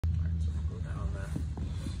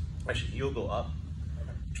Actually, you'll go up.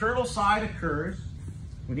 Turtle side occurs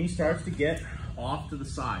when he starts to get off to the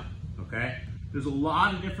side, okay? There's a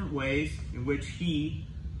lot of different ways in which he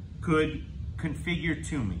could configure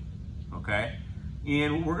to me, okay?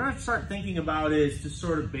 And what we're gonna start thinking about is just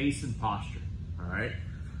sort of base and posture, all right?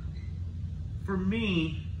 For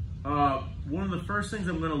me, one of the first things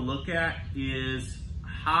I'm gonna look at is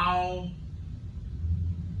how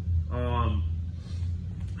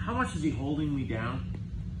much is he holding me down,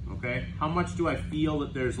 okay? How much do I feel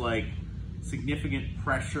that there's like significant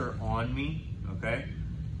pressure on me, okay?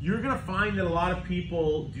 You're gonna find that a lot of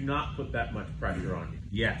people do not put that much pressure on you.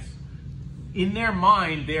 Yes. In their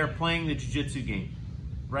mind, they are playing the jiu-jitsu game.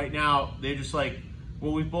 Right now, they're just like,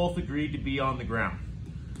 well, we both agreed to be on the ground.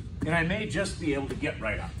 And I may just be able to get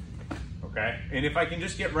right up, okay? And if I can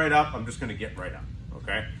just get right up, I'm just gonna get right up,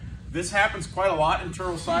 okay? This happens quite a lot in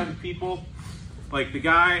turtle-sided people. Like the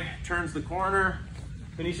guy turns the corner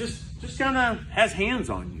and he's just kind of has hands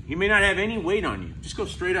on you. He may not have any weight on you. Just go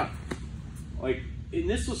straight up. Like, and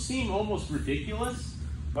this will seem almost ridiculous,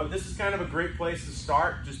 but this is kind of a great place to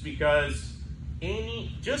start just because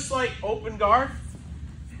just like open guard,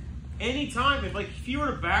 anytime, if you were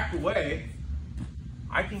to back away,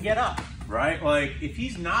 I can get up, right? Like if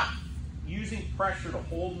he's not using pressure to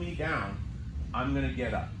hold me down, I'm gonna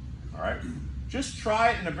get up, all right? Just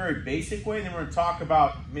try it in a very basic way, then we're gonna talk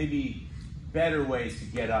about maybe better ways to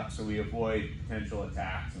get up so we avoid potential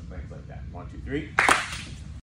attacks and things like that. 1, 2, 3.